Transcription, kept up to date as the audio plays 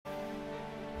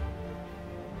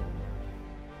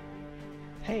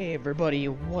Hey everybody,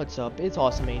 what's up? It's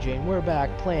Awesome AJ and we're back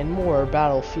playing more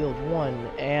Battlefield 1,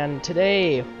 and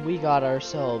today we got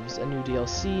ourselves a new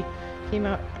DLC. Came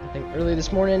out, I think, early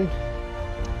this morning.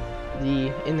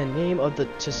 In the name of the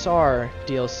Tsar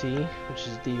DLC, which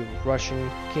is the Russian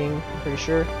king, I'm pretty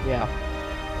sure. Yeah.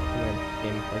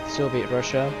 In like Soviet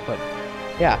Russia, but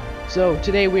yeah. So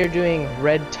today we are doing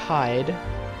Red Tide.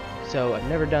 So I've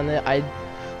never done that. I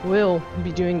will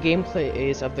be doing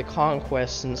gameplays of the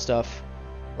conquests and stuff.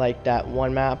 Like that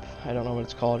one map, I don't know what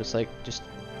it's called. It's like it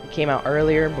came out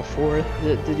earlier before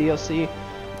the DLC.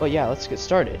 But yeah, let's get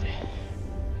started.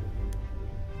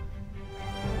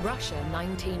 Russia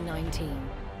 1919.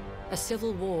 A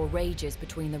civil war rages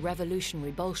between the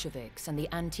revolutionary Bolsheviks and the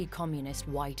anti-communist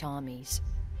White Armies.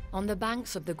 On the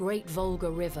banks of the Great Volga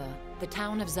River, the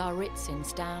town of Tsaritsyn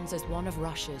stands as one of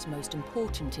Russia's most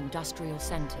important industrial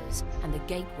centers and the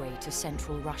gateway to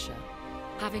central Russia.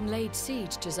 Having laid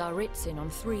siege to Tsaritsyn on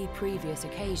 3 previous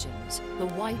occasions, the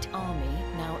White Army,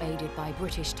 now aided by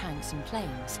British tanks and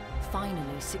planes,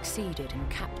 finally succeeded in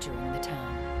capturing the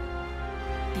town.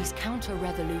 These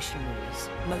counter-revolutionaries,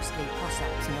 mostly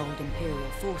Cossacks and old imperial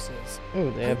forces,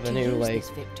 Ooh, they have a new this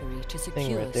victory to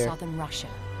secure right there. southern Russia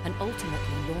and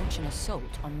ultimately launch an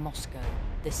assault on Moscow,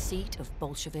 the seat of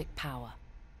Bolshevik power.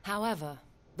 However,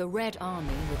 the Red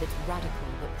Army, with its radical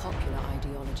but popular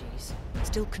ideologies,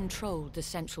 still controlled the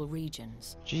central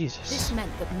regions. Jesus. This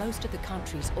meant that most of the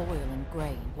country's oil and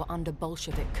grain were under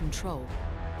Bolshevik control.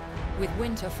 With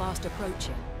winter fast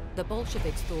approaching, the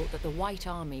Bolsheviks thought that the White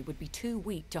Army would be too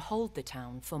weak to hold the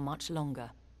town for much longer.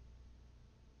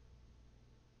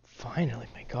 Finally,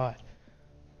 my God.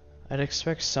 I'd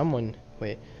expect someone.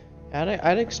 Wait,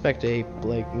 I'd expect a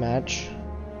like match.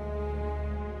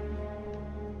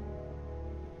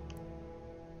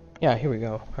 Yeah, here we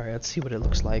go. Alright, let's see what it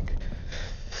looks like.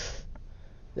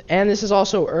 And this is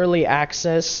also early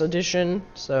access edition,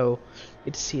 so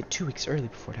you get to see it 2 weeks early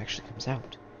before it actually comes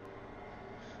out.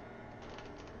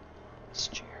 This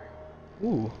chair.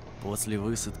 Ooh. После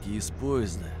высадки из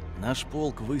поезда наш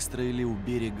полк выстроили у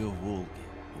берега Волги.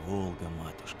 Волга,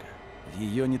 матушка. В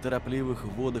ее неторопливых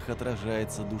водах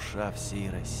отражается душа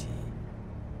всей России.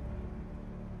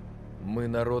 Мы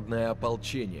народное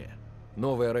ополчение.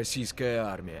 Новая российская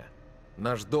армия.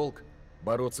 Наш долг —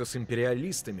 бороться с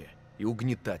империалистами и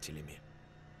угнетателями.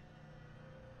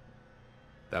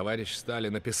 Товарищ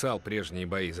Сталин описал прежние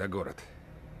бои за город.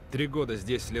 3 года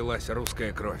здесь лилась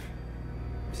русская кровь.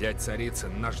 Взять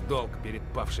Царицын — наш долг перед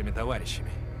павшими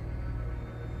товарищами.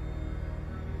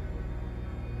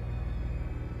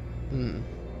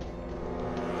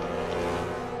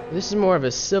 This is more of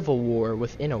a civil war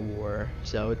within a war,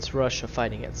 so it's Russia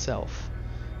fighting itself.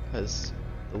 Because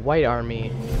the White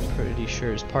Army, I'm pretty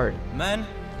sure, is part. Men,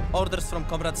 orders from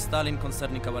Comrade Stalin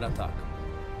concerning our attack.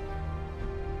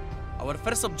 Our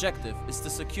first objective is to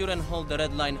secure and hold the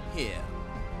red line here.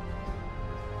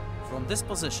 From this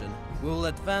position, we will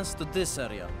advance to this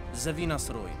area, Zevina's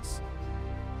ruins.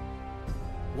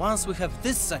 Once we have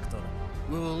this sector,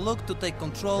 we will look to take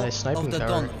control Nice sniping of the tower.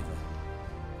 Don River.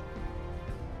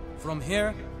 From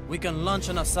here, we can launch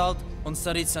an assault on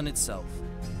Tsaritsyn itself.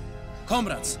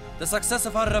 Comrades, the success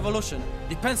of our revolution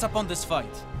depends upon this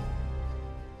fight.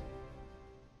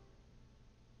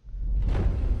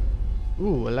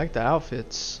 Ooh, I like the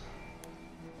outfits.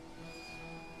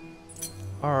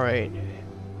 Alright.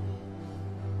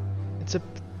 It's a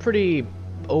pretty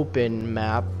open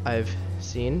map I've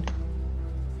seen.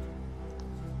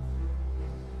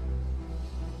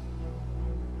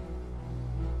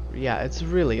 Yeah, it's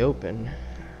really open.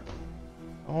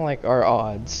 I don't like our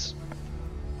odds.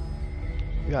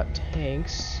 We got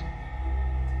tanks.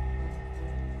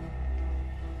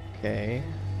 Okay.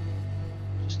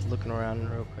 Just looking around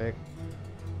real quick.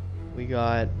 We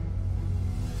got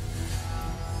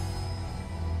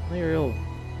only real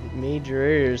major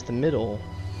areas, the middle.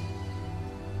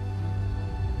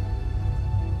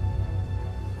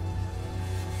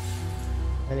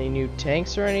 Any new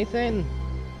tanks or anything?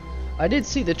 I did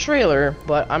see the trailer,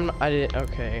 but I didn't.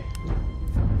 Okay.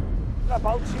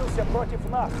 Ополчился против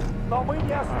нас, но мы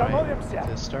не остановимся.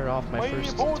 To start off my Мы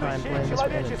first будущее time playing this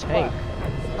one in a человечества. tank.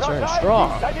 Starting Сражайтесь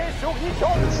strong. за весь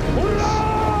угнетенный.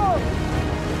 Ура!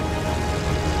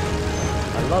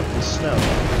 I love the snow.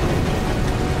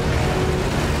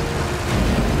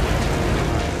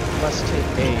 Let's take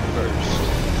A first.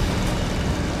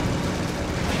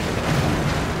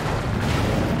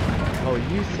 Oh,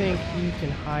 you think you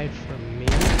can hide from me?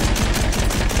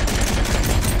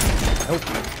 Nope.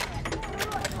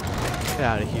 Get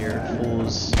out of here,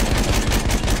 fools.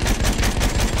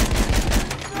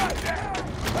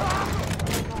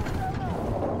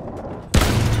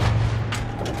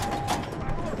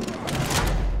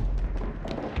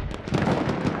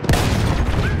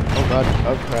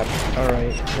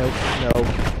 Alright, nope, no.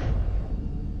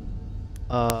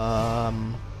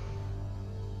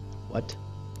 What?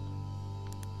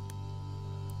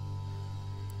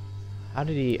 How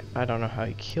did he... I don't know how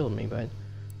he killed me, but...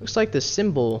 Looks like the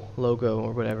symbol logo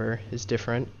or whatever is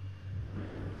different.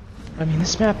 I mean,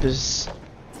 this map is...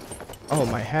 Oh,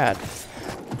 my hat.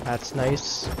 That's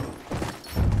nice.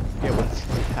 Yeah, what's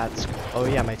hats? Oh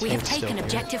yeah, my We have tank's still taken here.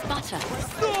 objective butter.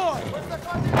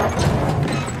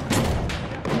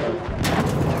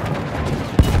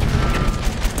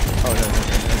 Oh no, no,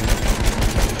 no, no,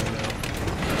 no,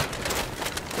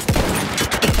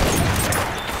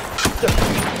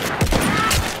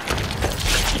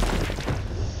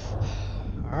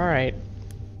 no. Alright.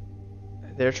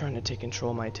 They're trying to take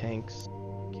control of my tanks.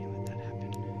 Can't let that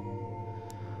happen.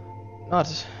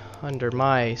 Not under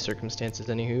my circumstances,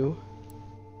 anywho.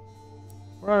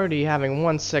 We're already having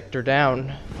one sector down.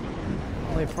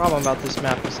 The only problem about this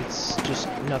map is it's just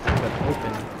nothing but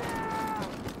open.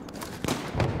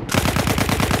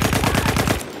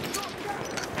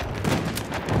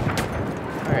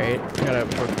 Alright, gotta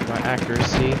work with my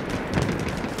accuracy.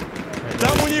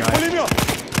 Там у них пулемет!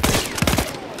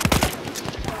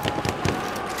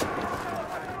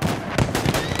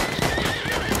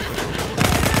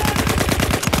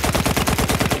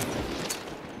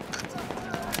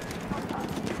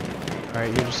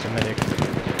 Alright, you're just a medic.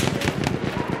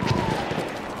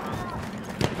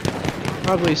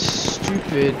 Probably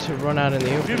stupid to run out in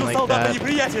the open Вижу like солдата that,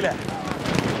 неприятеля!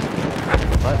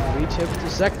 but we took the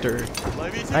sector.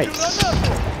 Ловите Nice.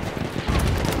 гранату!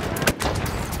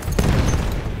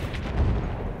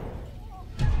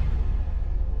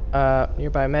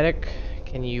 Nearby medic,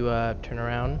 can you turn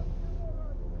around?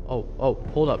 Oh,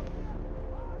 hold up.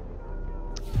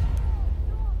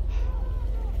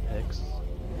 Medics.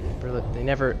 They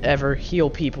never ever heal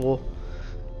people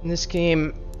in this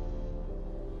game.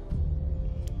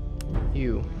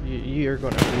 You're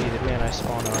gonna be the man I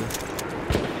spawn on.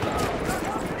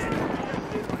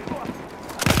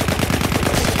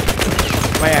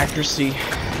 My accuracy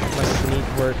must need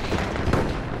work.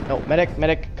 No,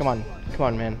 medic, come on,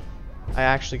 man. I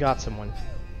actually got someone.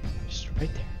 Just right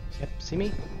there. Yep, see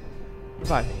me?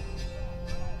 Revive me.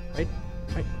 Right,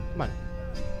 come on.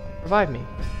 Revive me.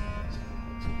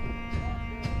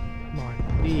 Come on,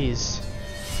 please.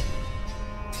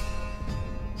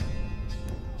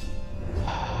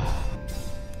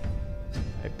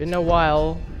 It's been a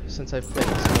while since I've played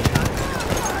this game.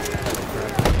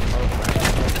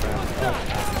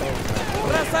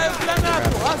 Бросаю гранату!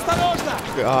 Осторожно!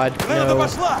 God, Граната no.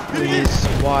 пошла! Берегись!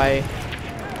 Please, why?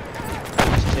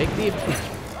 Just take the...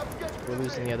 We're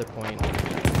losing the other point.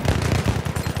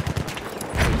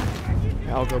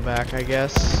 I'll go back, I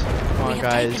guess. Come on, We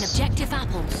have taken guys. objective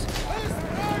apples.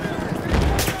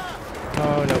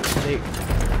 Oh, no. They...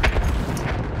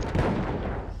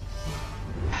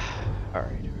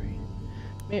 Alright.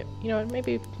 You know what,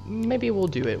 maybe we'll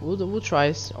do it. We'll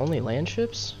try only land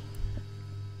ships?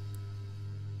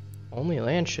 Only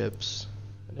land ships?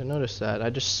 I didn't notice that. I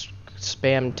just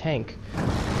spammed tank.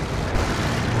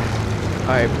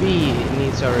 Alright, B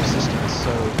needs our assistance,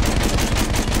 so...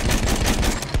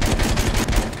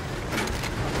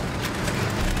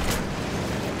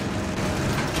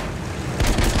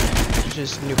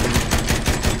 Just nuke him.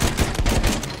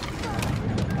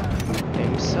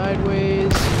 Aim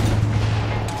sideways.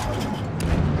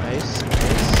 Nice.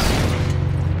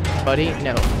 Buddy,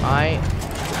 no.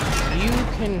 You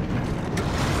can...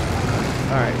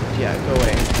 Alright, yeah, go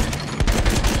away.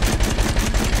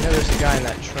 I know there's a guy in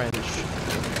that trench.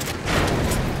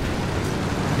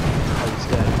 Oh, he's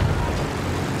dead.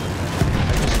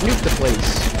 I just nuked the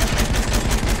place.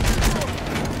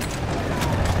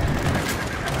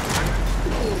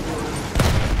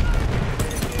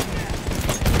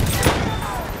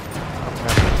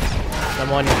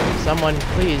 Someone,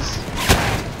 please.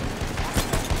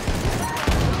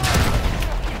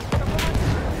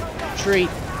 Retreat.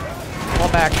 Fall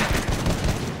back.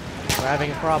 We're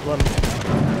having a problem.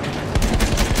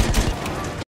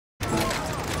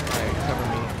 Alright, cover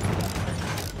me.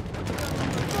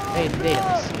 They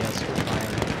don't see us, we're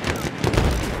fine.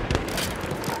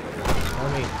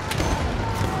 Let me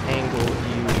angle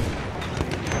you.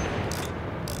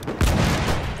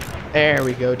 There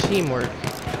we go, teamwork.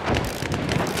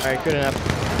 Alright, good enough.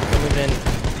 Move in.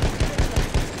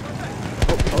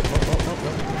 Oh.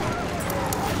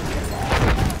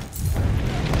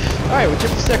 Alright, we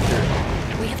took the sector.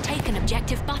 We have taken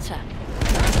objective butter.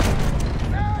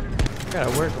 Gotta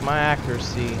work with my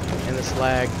accuracy and this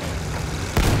lag.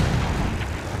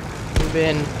 Move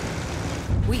in.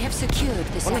 We have secured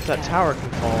the I wonder if sector. that tower can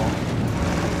fall.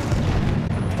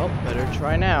 Oh, better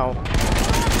try now.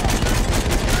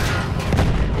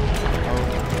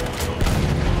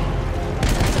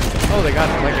 Oh, they got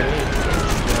like a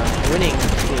winning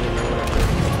team or whatever.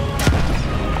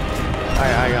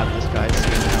 I got this guy's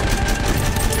team now.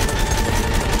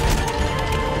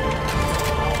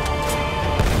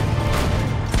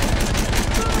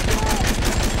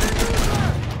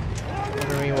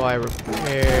 Wonder me why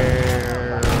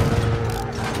repair.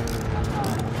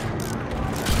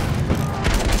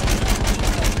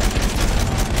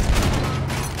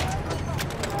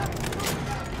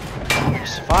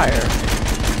 There's fire.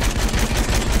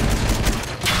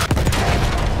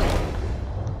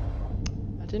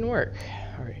 Didn't work.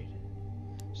 Alright.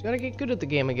 Just gotta get good at the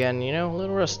game again, you know? A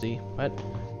little rusty, but...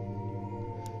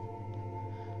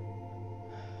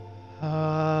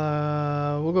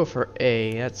 we'll go for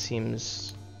A. That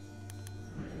seems...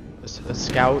 A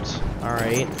scout.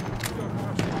 Alright.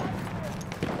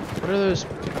 What are those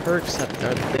perks that...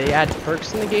 they add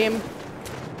perks in the game?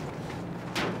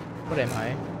 What am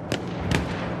I?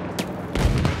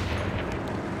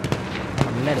 I'm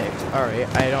a medic. Alright,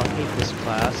 I don't hate this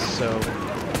class, so...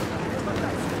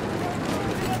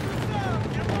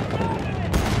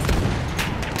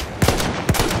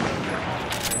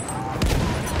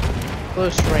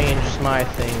 Close range is my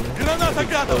thing.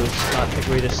 Close, not the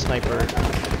greatest sniper.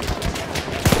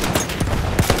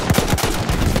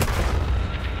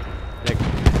 Like,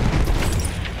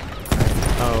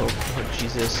 oh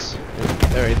Jesus!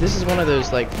 All right, this is one of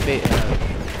those like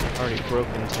already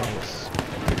broken tanks.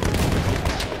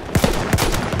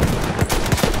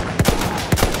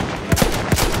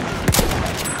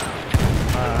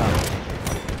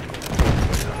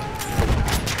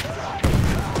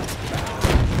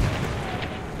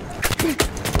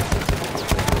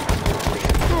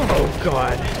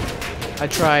 God, I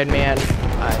tried, man.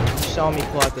 You saw me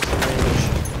pull out this range.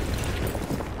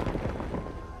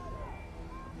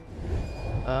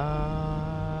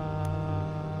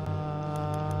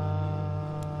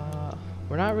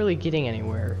 We're not really getting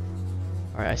anywhere.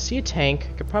 All right, I see a tank.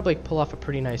 I could probably pull off a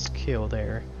pretty nice kill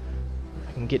there.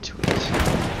 I can get to it.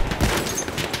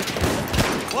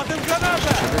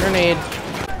 Grenade.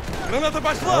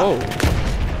 Oh.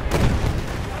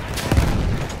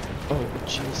 Oh,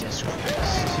 Jesus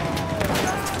Christ.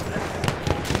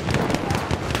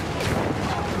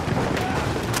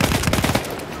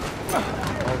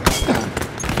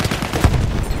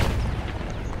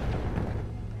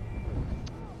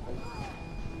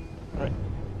 Alright.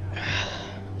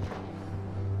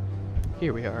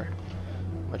 Here we are.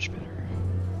 Much better.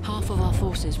 Half of our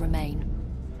forces remain.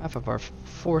 Half of our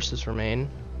forces remain.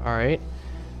 Alright.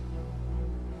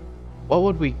 What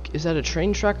would we... is that a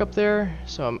train track up there?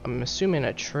 So I'm assuming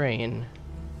a train.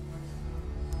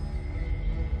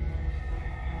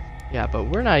 Yeah, but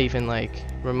we're not even like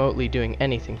remotely doing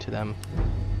anything to them.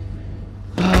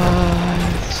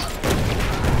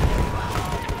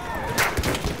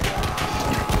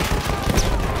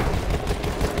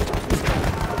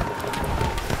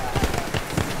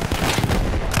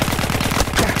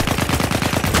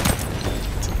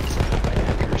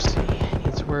 Accuracy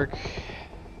needs work.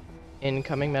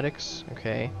 Incoming medics.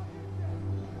 Okay.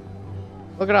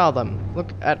 Look at all of them.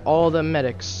 Look at all the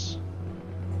medics.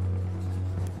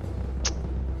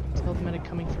 Until the medic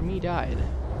coming for me died.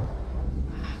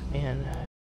 Man.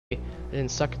 I didn't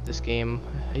suck at this game.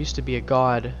 I used to be a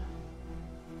god.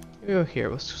 Oh, here.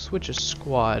 Let's switch a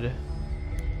squad.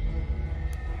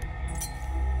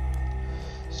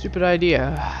 Stupid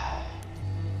idea.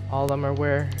 All of them are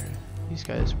where these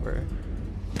guys were.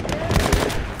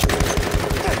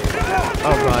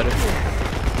 Oh god.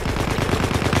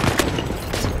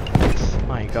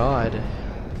 My god.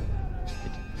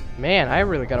 Man, I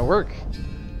really gotta work.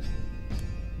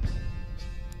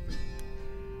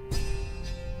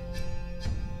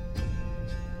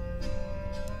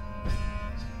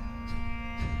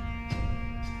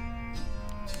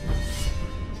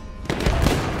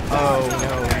 Oh no.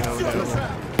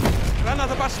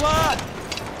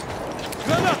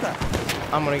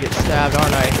 I'm gonna get stabbed,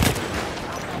 aren't I?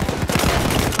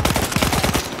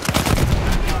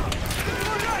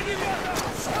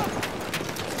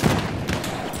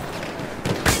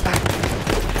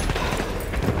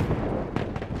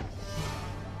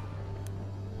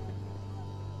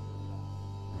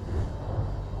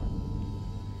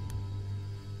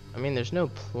 I mean, there's no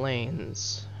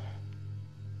planes.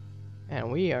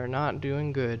 And we are not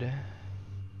doing good.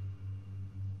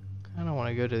 I don't want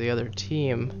to go to the other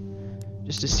team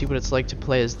just to see what it's like to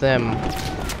play as them.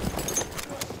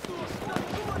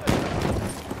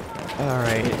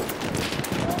 Alright.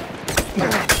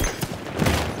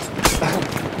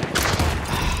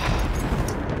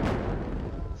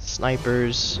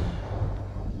 snipers.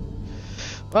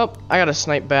 Well, I gotta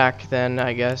snipe back then,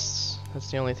 I guess.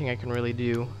 That's the only thing I can really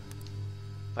do.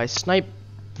 If I snipe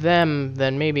them,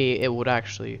 then maybe it would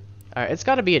actually... Alright, it's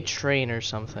gotta be a train or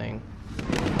something.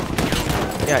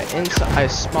 Yeah, I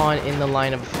spawn in the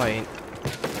line of fight.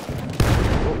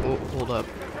 Oh, hold up.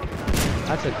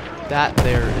 That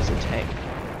there is a tank.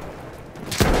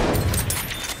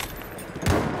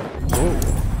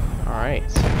 Oh, alright.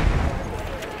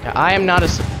 Yeah, I am not a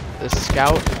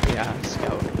scout. Yeah, a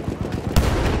scout.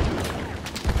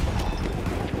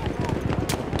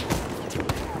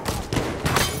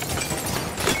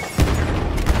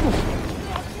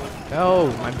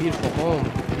 Oh, my beautiful home.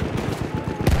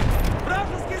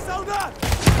 Вражеский солдат!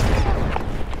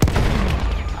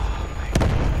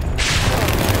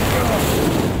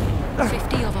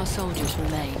 50 of our soldiers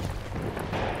remain.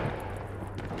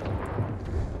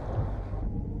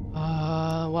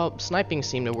 Well, sniping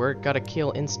seemed to work. Got a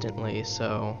kill instantly,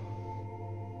 so...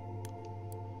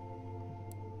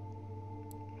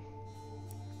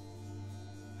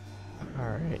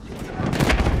 Alright.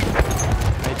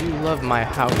 I do love my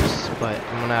house, but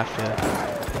I'm gonna have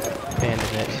to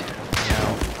abandon it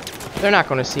now. They're not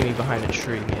gonna see me behind a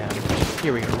tree, man.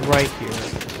 Here we go, right here.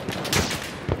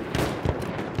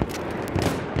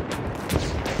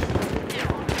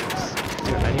 Is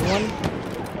there anyone?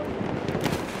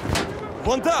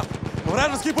 Вон там!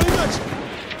 Вражеский пулеметчик!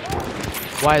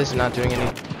 Why is it not doing any...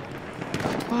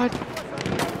 What?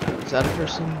 Is that a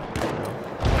person? No.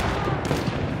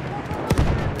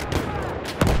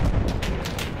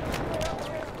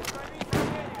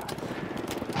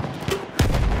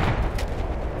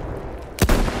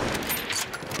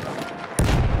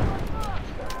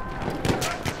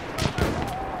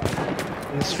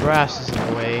 This grass is in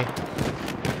the way.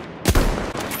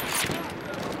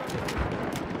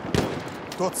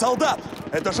 Тот солдат!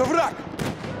 Это же враг!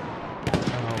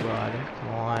 Oh god,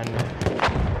 come on.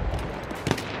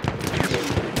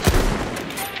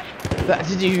 That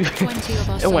did you? 20 of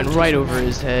our It went soldiers right over remain.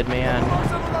 his head, man.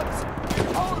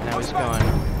 Now he's gone.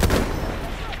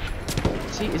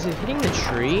 See, is it hitting the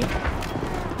tree?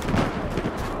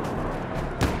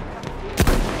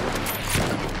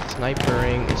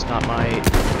 Snipering is not my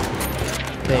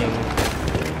thing.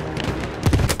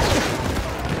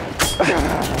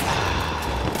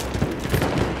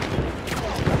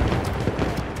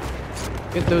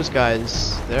 Look at those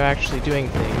guys. They're actually doing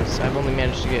things. I've only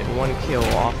managed to get one kill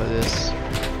off of this.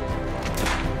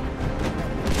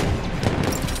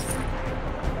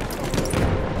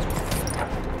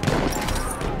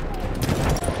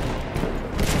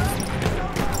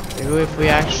 Maybe if we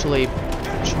actually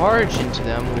charge into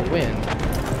them, we'll win.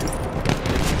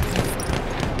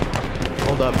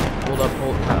 Hold up, hold up,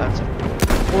 hold up. That's a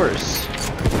horse.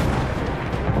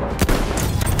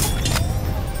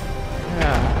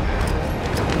 Yeah.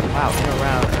 Wow, in a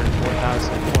round, earned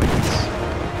 4,000 points.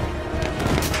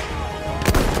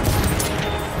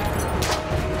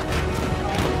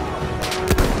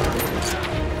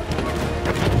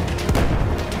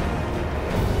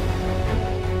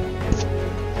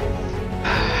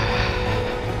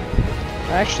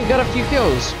 I actually got a few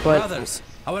kills, but... Brothers,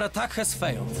 our attack has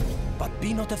failed. But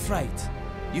be not afraid.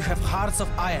 You have hearts of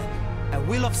iron, a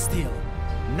will of steel.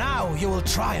 Now you will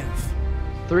triumph.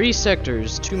 3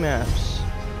 sectors, 2 maps.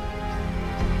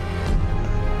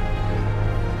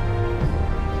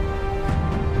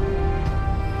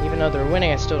 Even though they're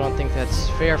winning, I still don't think that's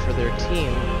fair for their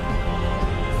team.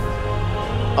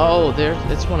 Oh,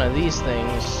 it's one of these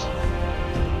things.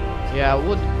 Yeah,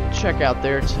 we'll check out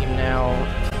their team now.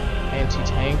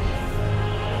 Anti-tank.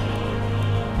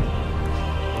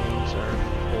 Names are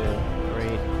full.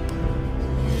 Great.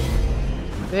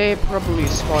 They probably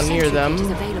spawn near them.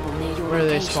 Where do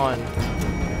they spawn?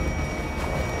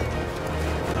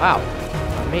 Wow.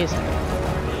 Amazing.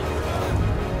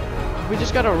 We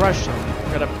just gotta rush them.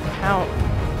 We gotta pound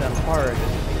them hard.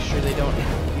 Make sure they don't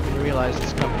even realize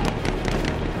it's coming.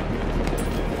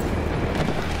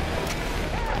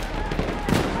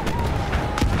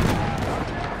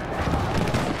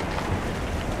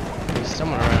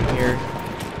 Someone around here.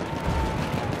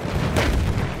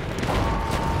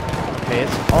 Okay,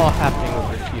 it's all happening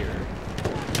over here.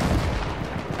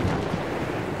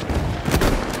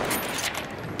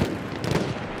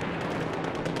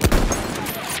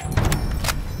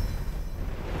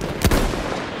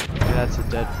 Okay, that's a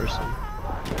dead person.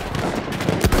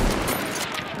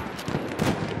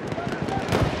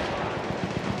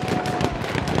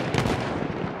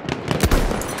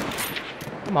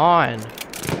 Come on.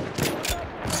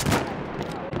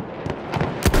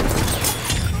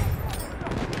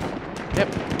 Yep,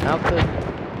 out the...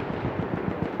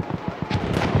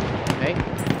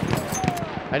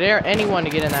 I dare anyone to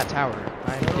get in that tower.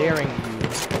 I'm daring you.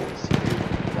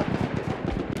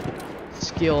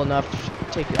 Skill enough to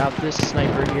take out this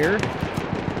sniper here.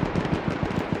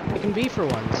 It can be for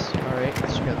once. Alright,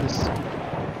 let's check out this.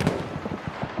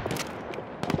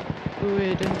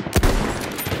 Good.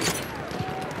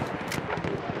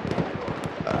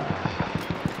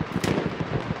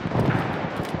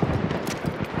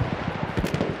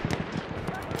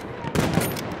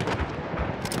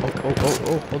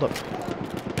 Oh, hold up.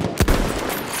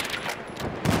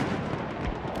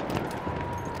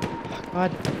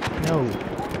 God, no.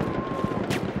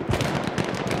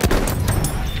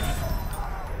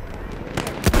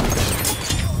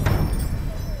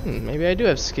 Maybe I do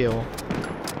have skill.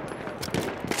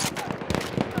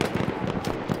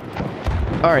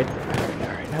 Alright,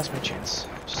 now's my chance.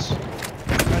 Just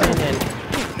run in.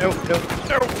 No.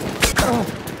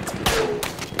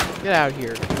 Get out of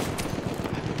here.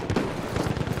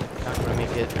 Not gonna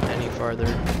make it any farther.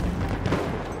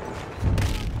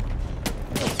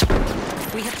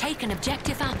 We have taken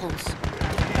objective apples.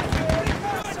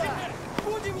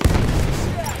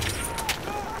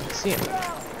 See him.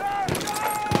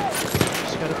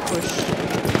 Just gotta push.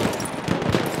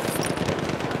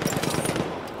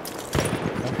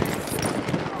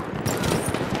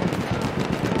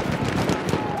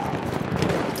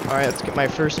 Alright, let's get my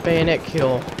first bayonet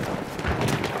kill.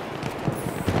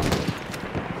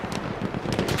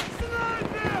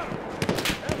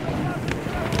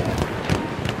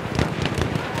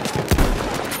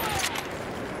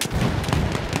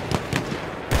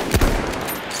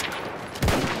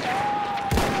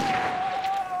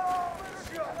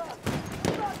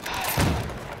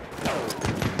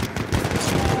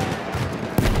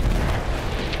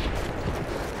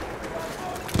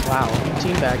 Wow,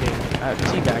 teabagging.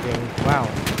 Wow,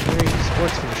 very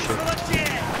sportsmanship.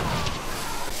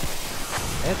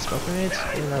 It's smoking it.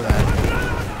 Didn't know that.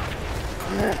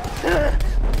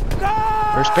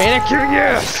 First bayonet kill,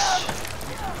 yes!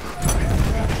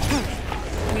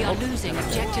 We are losing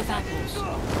objective apples.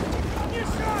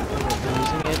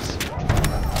 Losing it.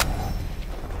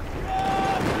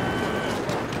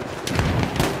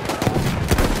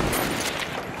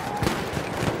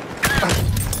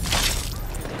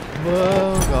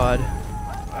 Whoa, God.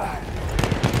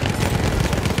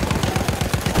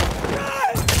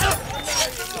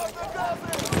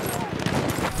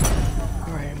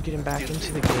 Alright, I'm getting back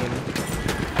into the game.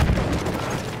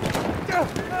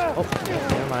 Oh,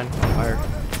 never mind. Fire.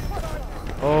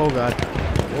 Oh, God.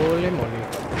 Holy moly.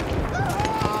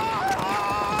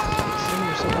 Send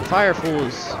yourself on fire,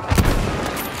 fools.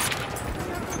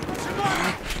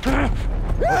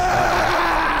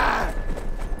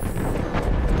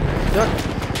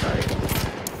 Sorry.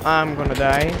 I'm gonna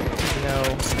die.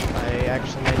 No, I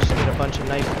actually managed to get a bunch of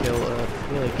melee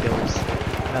kills.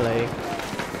 Melee.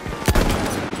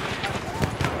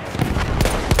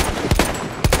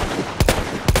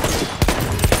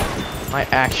 My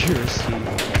accuracy.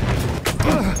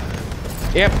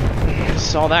 Yep,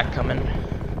 saw that coming.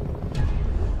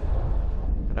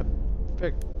 Gotta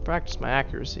practice my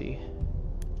accuracy.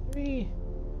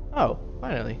 Oh,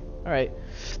 finally. Alright.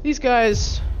 These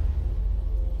guys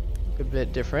look a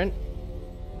bit different.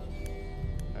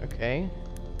 Okay.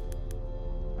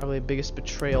 Probably the biggest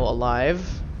betrayal alive.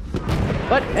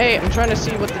 But hey, I'm trying to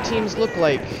see what the teams look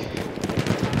like.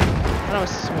 I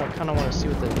kind of want to see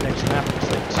what the next map looks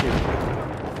like too.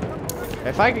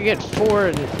 If I could get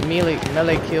 4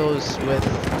 melee kills with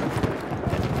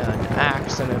an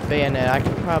axe and a bayonet, I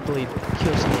could probably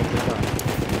kill someone with a gun.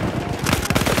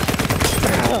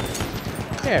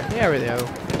 There we go.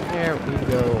 There we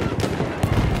go.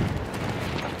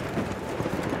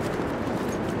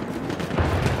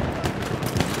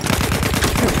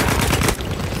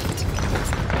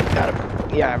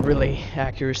 Yeah, really,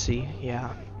 accuracy,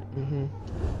 yeah.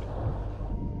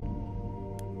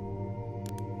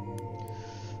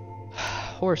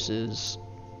 Horses.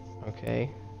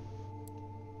 Okay.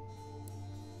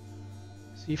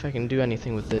 See if I can do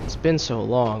anything with it. It's been so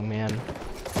long, man.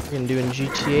 I've been doing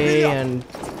GTA and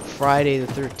Friday the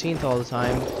 13th all the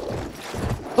time.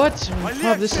 But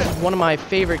this is one of my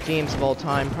favorite games of all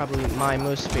time, probably my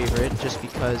most favorite, just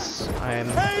because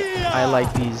I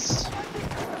like these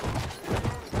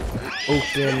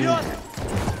open,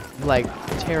 like,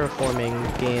 terraforming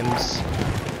games.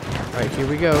 Alright, here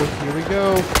we go.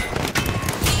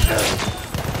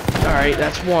 Alright,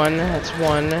 that's one.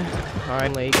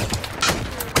 Alright, lake.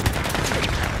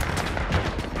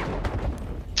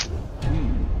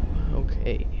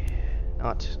 Okay.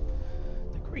 Not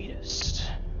the greatest.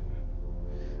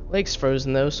 Lake's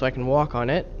frozen though, so I can walk on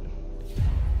it.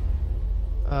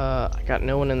 I got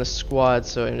no one in the squad,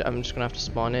 so I'm just gonna have to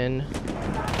spawn in.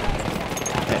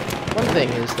 Okay. One thing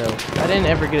is, though, I didn't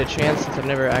ever get a chance since I've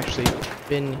never actually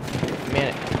been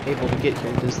able to get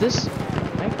here. Does this...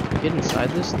 Can I get inside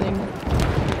this thing?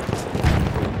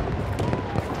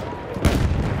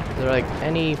 Is there, like,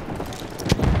 any...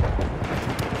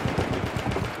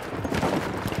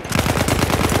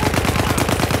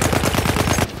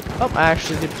 Oh, I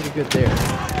actually did pretty good there.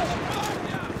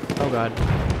 Oh, God.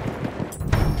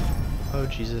 Oh,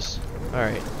 Jesus.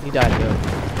 Alright, he died, though.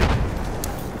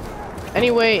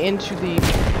 Anyway, into the...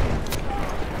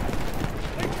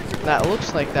 That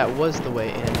looks like that was the way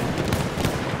in.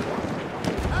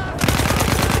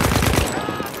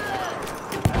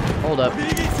 Hold up.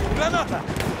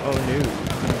 Oh, no.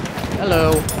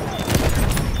 Hello.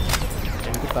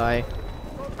 And goodbye.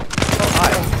 Oh,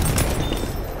 hi.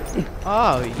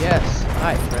 Oh, yes.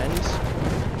 Hi, friends.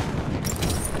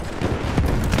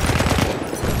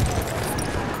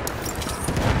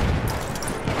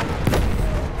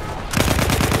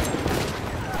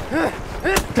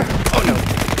 Oh, no.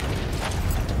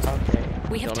 Okay.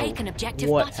 We have taken objective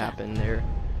what butter. happened there?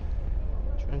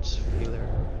 Transfeeler.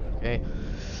 Okay.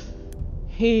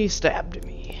 He stabbed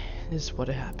me. This is what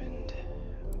happened.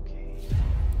 Okay.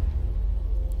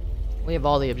 We have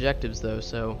all the objectives, though,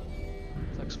 so...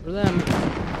 Sucks for them.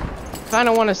 Kind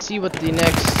of want to see what the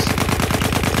next...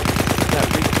 That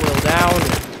recoil down.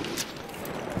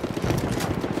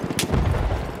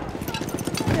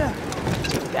 Yeah.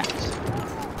 Take that.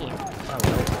 Yeah.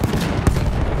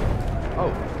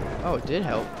 Oh, oh, it did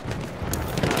help.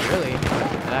 Not really,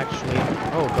 but it actually...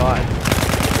 Oh, God.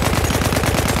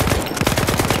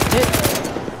 Hit.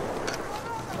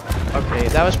 Okay,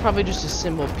 that was probably just a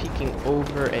symbol peeking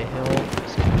over a hill.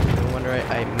 So no wonder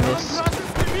I missed.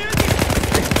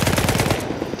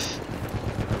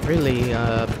 Really,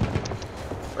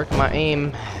 working my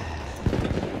aim.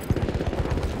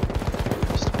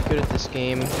 Just to be good at this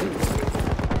game.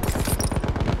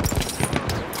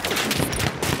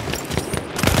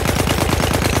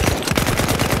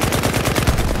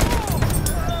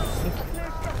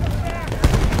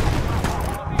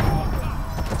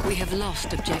 We have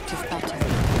lost objective butter.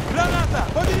 Граната!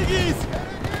 Поберегись!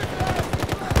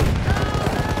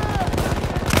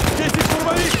 10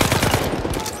 штурмовик!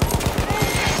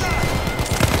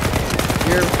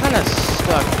 You're kind of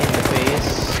stuck in the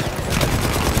base.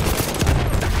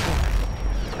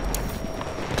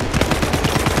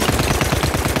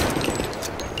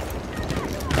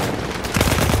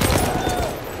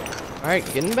 Alright,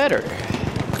 getting better.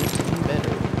 Getting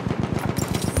better.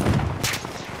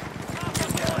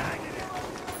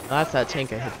 Oh, that's that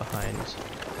tank I hit behind.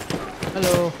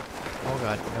 Hello. Oh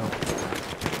god, no.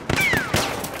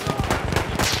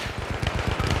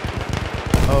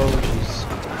 Oh jeez.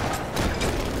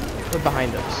 They're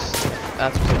behind us.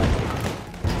 That's what's happening.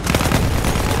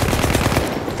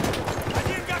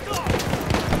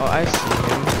 Oh, I see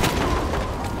him.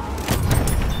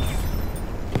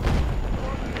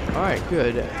 Alright,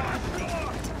 good.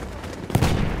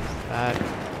 That.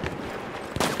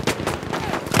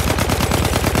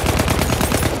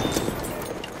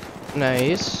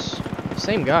 Nice.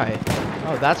 Same guy.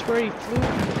 Oh, that's where he flew?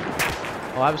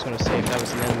 Oh, I was gonna say if that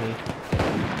was an enemy.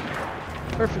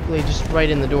 Perfectly, just right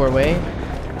in the doorway.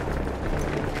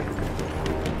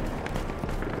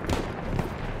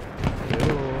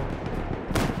 Oh.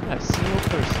 Not a single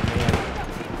person, man.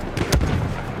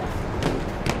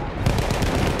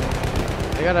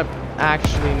 I gotta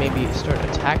actually maybe start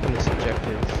attacking this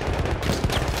objective.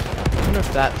 I wonder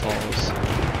if that falls.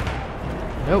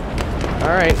 Nope.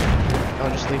 Alright. I'll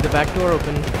just leave the back door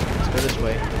open. Let's go this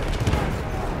way.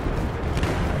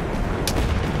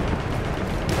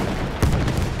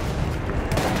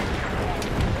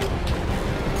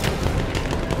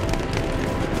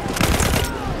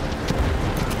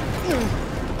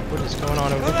 What is going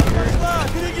on over here?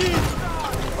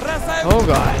 Oh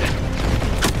god.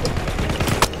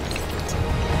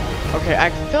 Okay,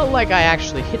 I felt like I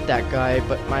actually hit that guy,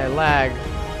 but my lag...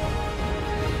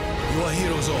 You are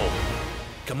heroes all.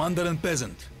 Commander and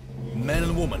peasant, man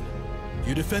and woman.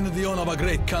 You defended the honor of a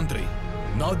great country.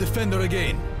 Now defend her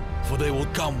again, for they will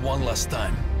come one last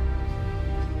time.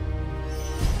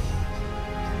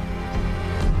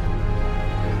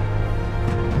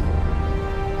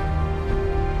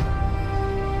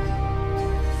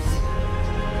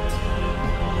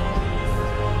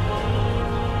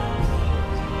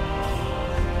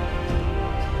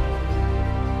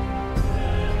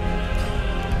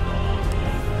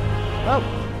 Oh,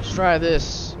 let's try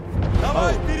this.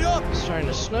 Давай, Oh, вперед! it's starting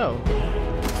to snow. Trying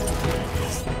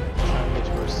to get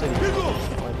to our city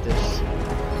like this.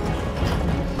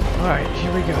 Alright,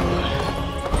 here we go.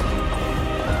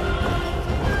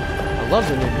 I love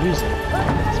the new music.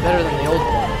 It's better than the old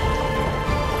one.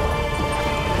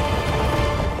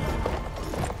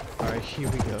 Alright, here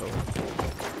we go.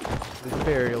 The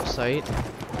burial site.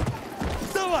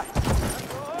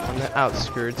 On the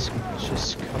outskirts, let's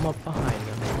just come up behind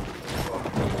them.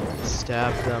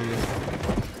 Stab them.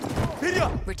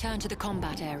 Return to the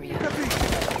combat area.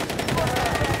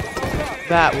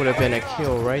 That would have been a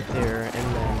kill right there,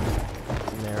 and then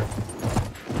from there.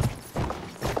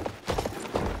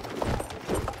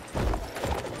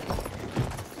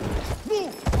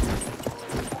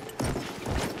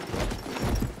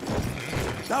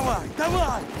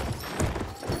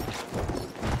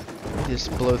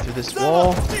 Just blow through this wall.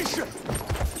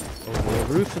 Over the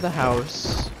roof of the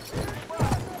house.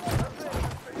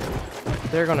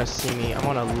 They're gonna see me. I'm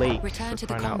on a lake. Return to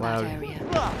the crying out combat loud. area.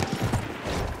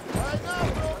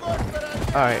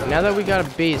 Alright, now that we got a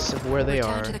base of where they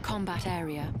Return are. to the combat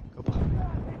area.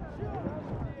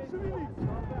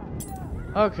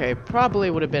 Okay, probably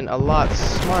would have been a lot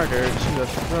smarter to have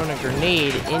thrown a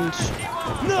grenade into.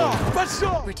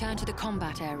 Return to the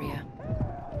combat area.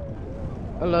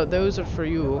 Hello, those are for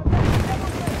you.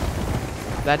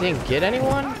 That didn't get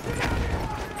anyone?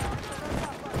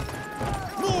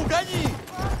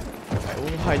 Alright,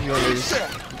 we'll hide you under this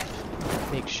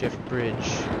makeshift bridge.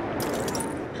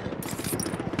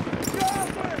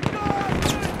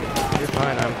 You're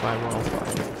fine, I'm fine, we're all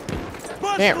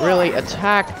fine. Can't really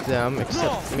attack them,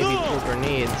 except maybe throw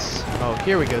grenades. Oh,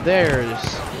 here we go,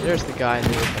 there's the guy in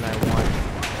the open I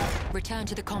want. Return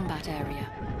to the combat area.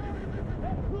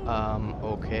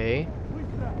 Okay.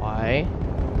 Why?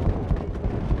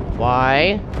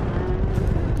 Why?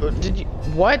 Did you...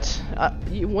 What?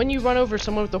 When you run over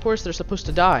someone with a horse, they're supposed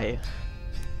to die.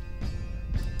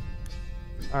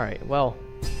 Alright, well,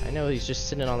 I know he's just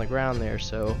sitting on the ground there,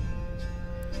 so...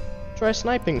 Try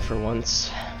sniping for once.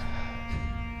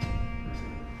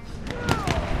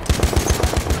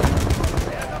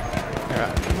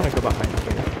 Alright, I'm gonna go behind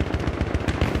here.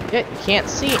 Yet, you can't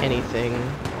see anything.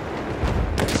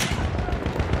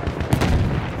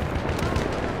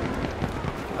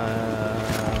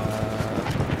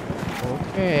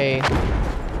 Okay.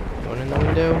 Going in the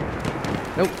window.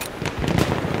 Nope.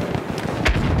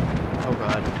 Oh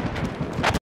god.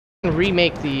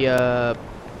 Remake the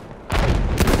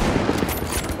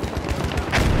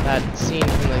that scene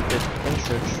from like the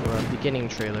intro beginning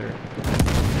trailer.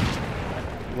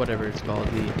 Whatever it's called,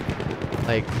 the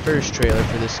like first trailer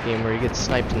for this game where he gets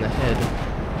sniped in the head.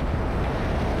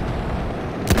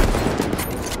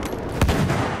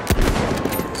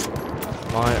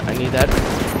 Come on, I need that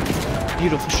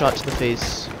beautiful shot to the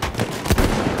face.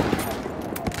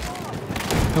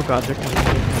 Oh god, they're coming,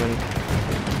 they're coming.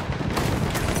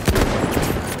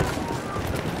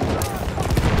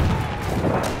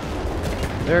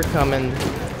 They're coming.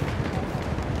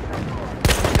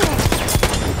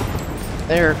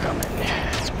 They're coming.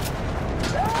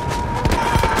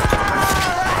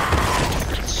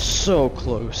 So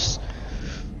close.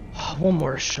 One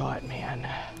more shot, man.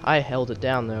 I held it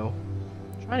down though.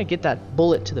 Trying to get that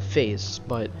bullet to the face,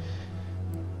 but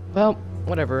well,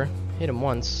 whatever. Hit him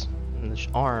once in the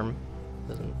arm.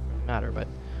 Doesn't matter, but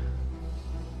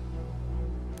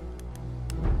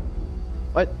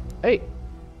what? Hey.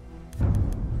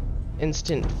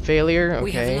 Instant failure. Okay.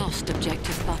 We have lost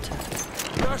objective butter.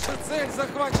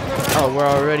 Oh, we're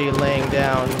already laying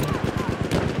down.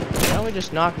 Why don't we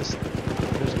just knock this?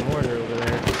 There's a mortar over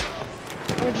there.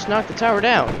 Why don't we just knock the tower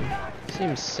down?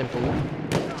 Seems simple.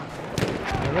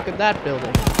 Hey, look at that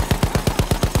building.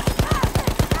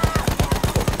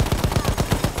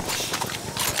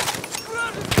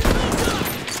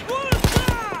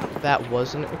 That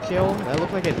wasn't a kill. That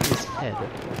looked like it hit his head.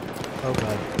 Oh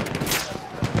god.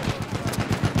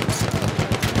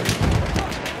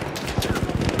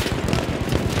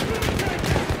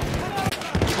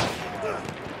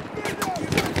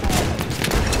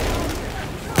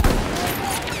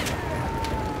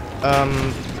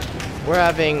 We're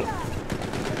having a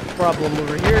problem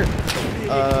over here.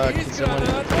 Can someone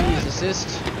please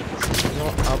assist?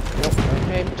 No, oh, nope,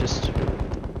 okay, just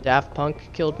Daft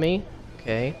Punk killed me.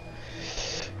 Okay.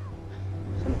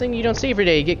 Something you don't see every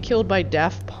day. You get killed by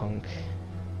Daft Punk.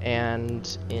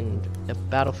 And in a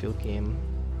Battlefield game.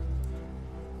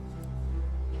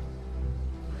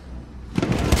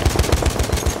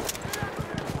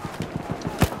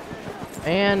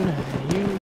 And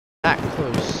you that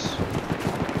close.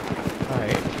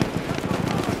 Alright.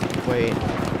 Wait.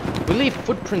 We leave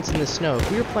footprints in the snow. If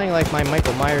we were playing like my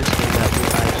Michael Myers game that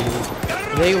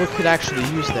I do, they could actually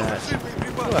use that.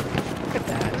 Look at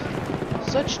that.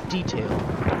 such detail.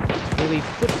 They leave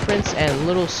footprints and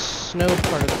little snow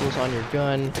particles on your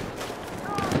gun.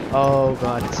 Oh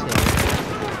god, it's him.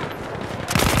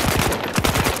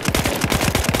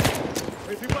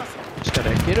 Just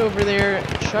gotta get over there,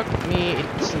 chuck me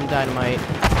some dynamite.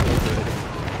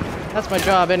 That's my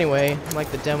job anyway. I'm like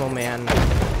the demo man.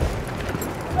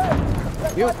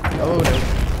 Yo. Oh no.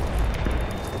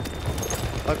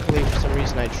 Luckily, for some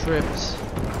reason, I tripped.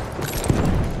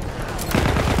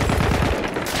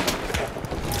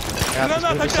 Got this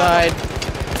move aside.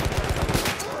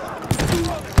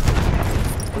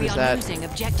 What is that?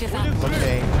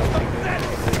 Okay.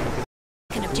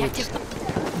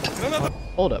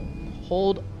 Hold up.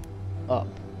 Hold up.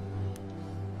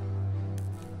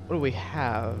 What do we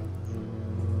have?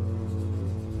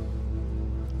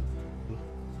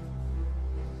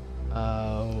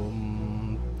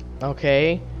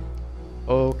 Okay.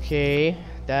 Okay.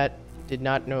 That did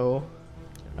not know.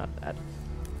 Not that.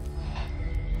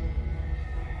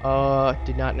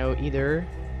 Did not know either.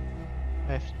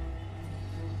 I have to...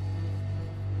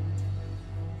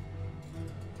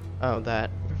 Oh, that.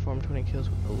 Perform 20 kills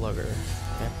with the lugger.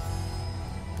 Okay.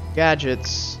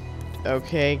 Gadgets.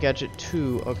 Okay, gadget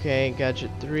 2. Okay,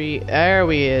 gadget 3. There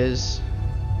he is.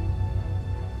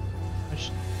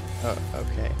 Oh,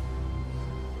 okay.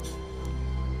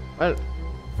 Well,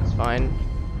 it's fine.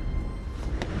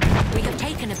 We have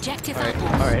taken objective.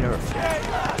 Alright.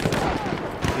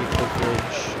 People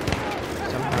bridge.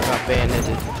 Somehow got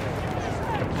bayoneted.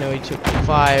 No, he took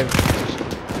 5.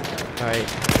 Alright.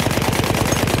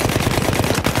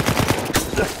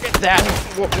 Get that!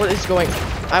 What is going?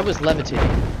 I was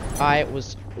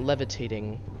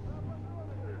levitating.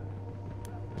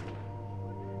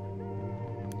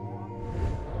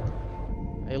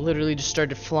 I literally just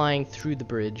started flying through the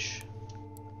bridge.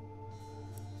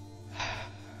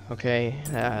 Okay,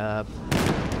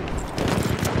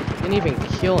 didn't even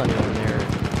kill anyone there.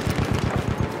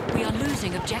 We are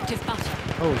losing objective butter.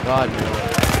 Oh god, no.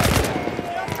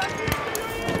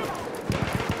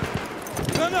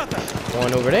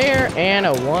 One over there, and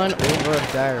a one over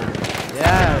there.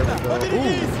 Yeah, there we go.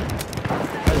 Ooh!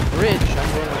 By the bridge, I'm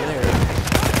going over there.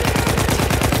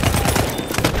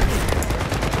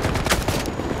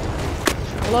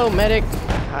 Hello, medic.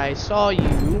 I saw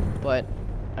you, but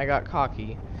I got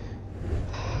cocky.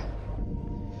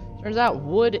 Turns out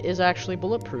wood is actually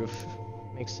bulletproof.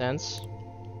 Makes sense.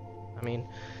 I mean,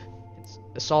 it's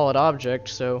a solid object,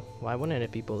 so why wouldn't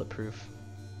it be bulletproof?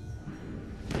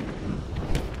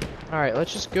 Alright,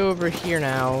 let's just go over here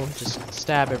now. Just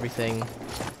stab everything.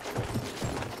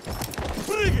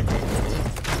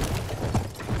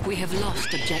 We have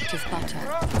lost objective butter.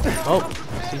 Oh,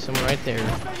 I see someone right there.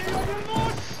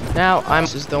 Now,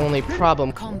 this is the only problem.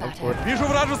 Of course. Вижу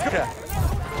вражеского.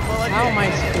 How am I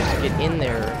supposed to get in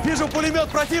there? Вижу пулемет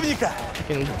противника. I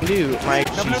can do my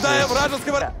Наблюдаю Jesus.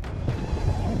 вражеского.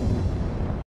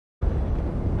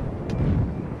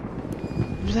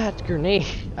 That grenade.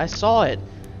 I saw it.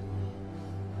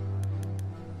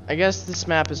 I guess this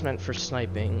map is meant for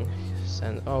sniping.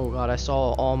 And oh god, I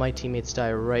saw all my teammates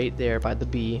die right there by the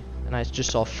B, and I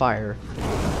just saw fire.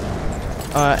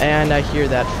 And I hear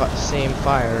that same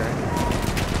fire.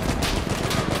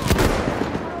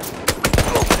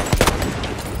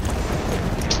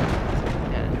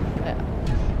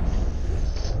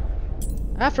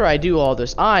 After I do all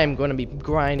this, I'm going to be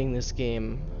grinding this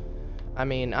game. I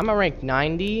mean, I'm a rank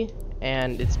 90,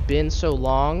 and it's been so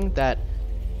long that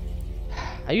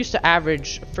I used to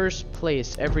average first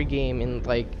place every game in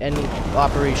like any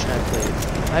operation I played.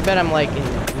 I bet I'm like in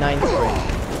 9th grade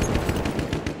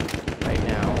right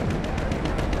now.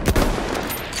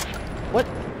 What?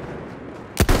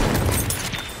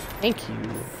 Thank you.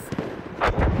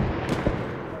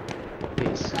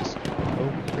 Please, just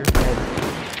over your head.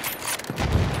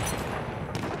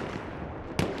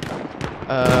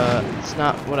 It's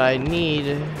not what I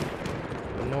need,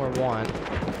 nor want.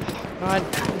 God,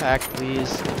 come back,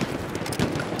 please.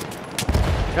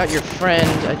 Got your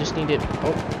friend. I just need it.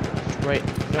 Oh, right.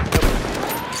 Nope, nope.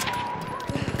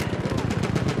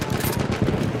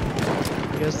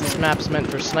 I guess this map's meant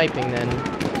for sniping then.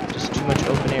 Just too much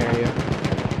open area.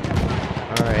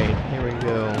 Alright, here we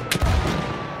go.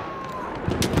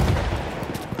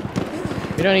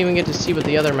 We don't even get to see what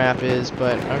the other map is,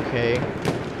 but okay.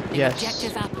 Yes.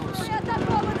 Objective apples.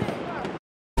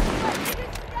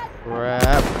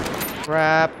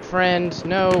 Crap, friend,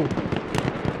 no!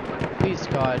 Please,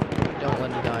 God, don't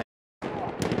let me die.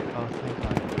 Oh, thank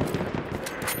God.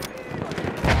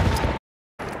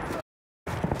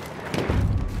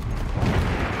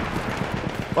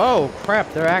 Whoa,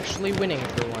 crap, they're actually winning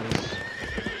for once.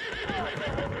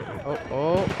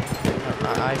 Oh,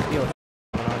 I feel it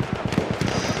going on.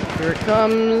 Here it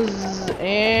comes,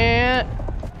 and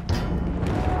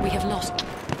We have lost.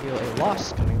 I feel a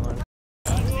loss coming on.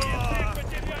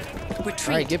 Retreat.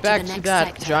 Alright, get back the to next that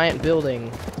sector. giant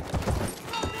building.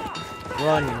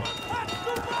 Run.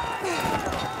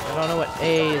 I don't know what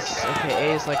A is.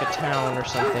 Okay, A is like a town or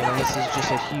something, and this is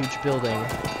just a huge building.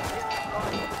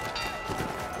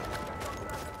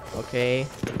 Okay,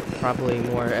 probably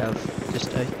more of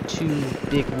just two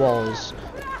big walls.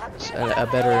 It's a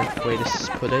better way to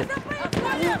put it.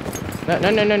 No.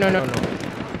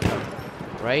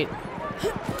 Right?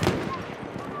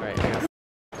 Right, hang on.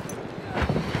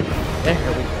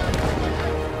 There we go.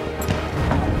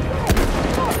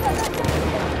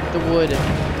 The wood.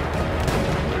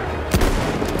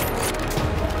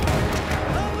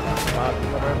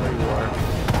 Whatever you are.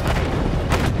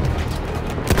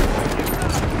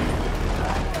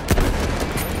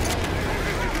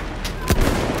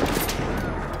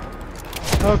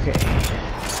 Okay.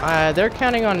 They're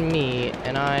counting on me,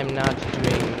 and I'm not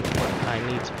doing what I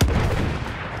need to.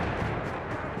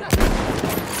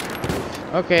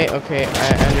 Okay,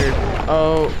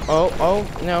 Oh,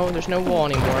 no, there's no wall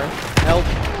anymore.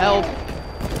 Help!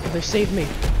 They saved me.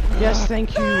 Yes,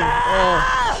 thank you.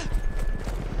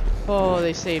 Oh,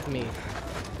 they saved me.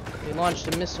 They launched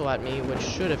a missile at me, which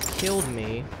should have killed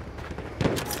me.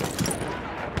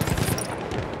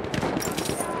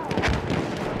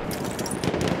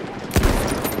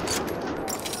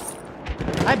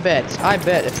 I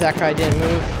bet if that guy didn't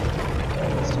move.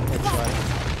 Instant headshot.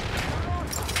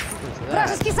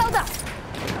 What's that?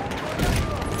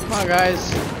 Come on,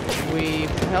 guys. We've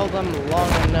held them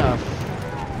long enough.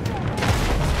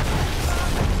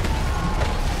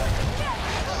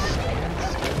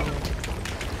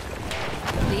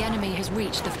 The enemy has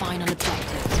reached the final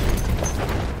objective.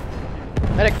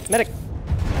 Medic!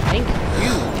 Thank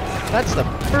you! That's the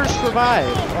first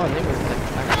revive! Oh, and they were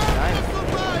like dying.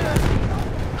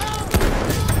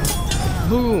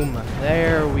 Boom!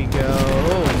 There we go.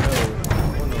 Oh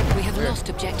no. We have lost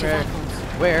objective apples.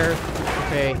 Where?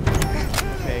 Okay,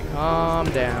 calm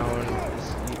down.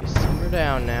 Simmer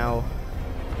down now.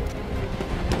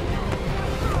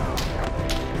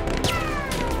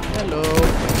 Hello.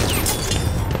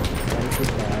 And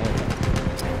goodbye.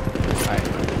 Alright.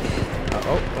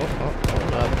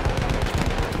 Hold up.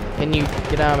 Can you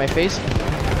get out of my face?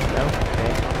 No?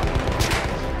 Okay.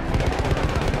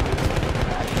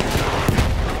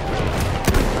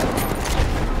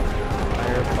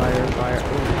 Fire.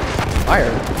 Ooh.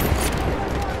 Fire!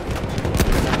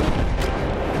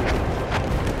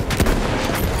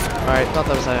 Alright, thought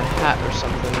that was a hat or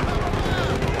something.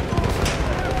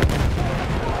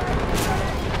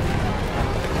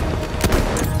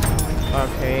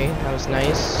 Okay, that was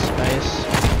nice.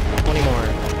 20 more.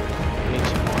 22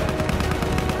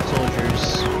 soldiers.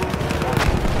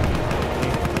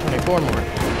 24 more.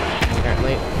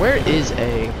 Apparently. Where is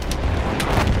A?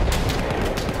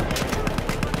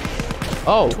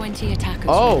 Oh! 20 attackers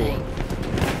remain.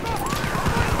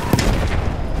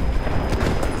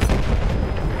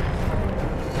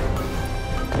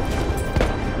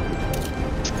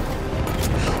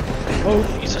 Oh,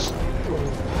 Jesus.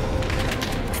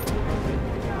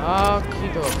 Okie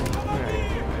dokie.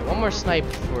 Alright. One more snipe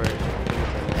before it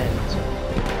ends.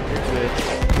 You're good.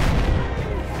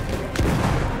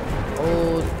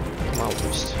 Oh, come on,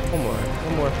 just one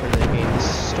more for the game. The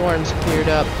storm's cleared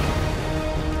up.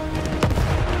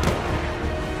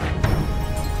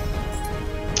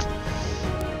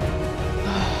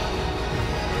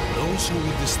 Those who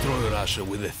would destroy Russia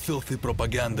with their filthy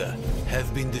propaganda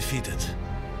have been defeated.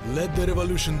 Let the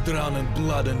revolution drown in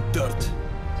blood and dirt.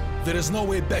 There is no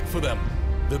way back for them.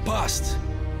 The past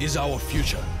is our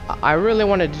future. I really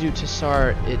wanted to do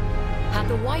Tsar. Had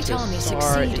the White Army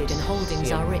succeeded in holding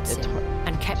Tsaritsyn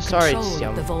and kept control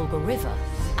of the Volga River,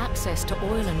 access to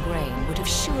oil and grain would have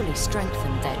surely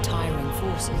strengthened their tiring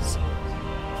forces.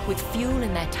 With fuel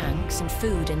in their tanks and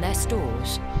food in their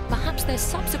stores, perhaps their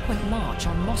subsequent march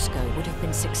on Moscow would have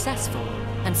been successful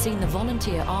and seen the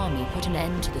volunteer army put an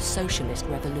end to the socialist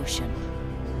revolution.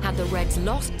 Had the Reds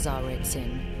lost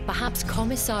Tsaritsyn, perhaps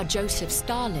Commissar Joseph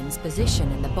Stalin's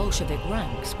position in the Bolshevik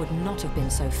ranks would not have been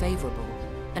so favorable,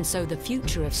 and so the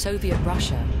future of Soviet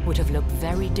Russia would have looked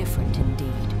very different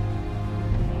indeed.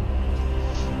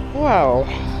 Wow,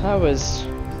 that was...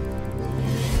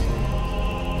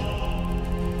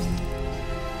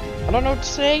 I don't know what to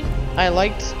say. I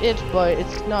liked it, but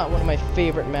it's not one of my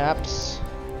favorite maps.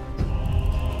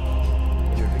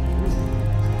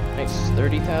 Nice,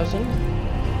 30,000?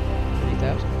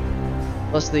 30,000?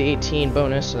 Plus the 18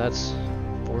 bonus, so that's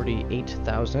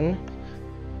 48,000.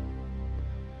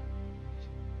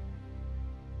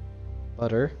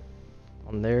 Butter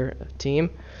on their team.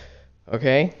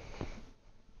 Okay.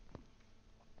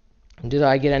 Did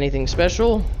I get anything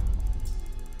special?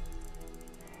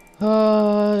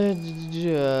 Ooh,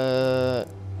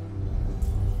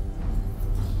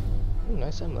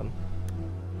 nice emblem.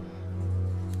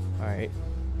 Alright.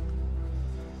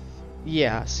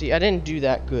 Yeah, see, I didn't do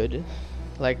that good.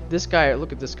 Like, this guy,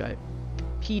 look at this guy.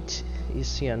 Pete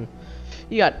Isian.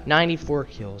 He got 94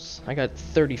 kills. I got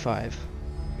 35.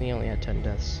 And he only had 10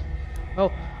 deaths.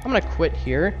 Well, I'm gonna quit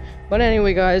here. But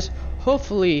anyway, guys,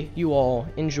 hopefully you all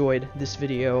enjoyed this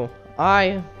video.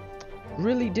 I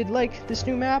really did like this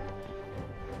new map.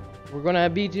 We're gonna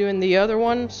be doing the other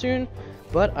one soon.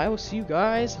 But I will see you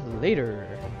guys later.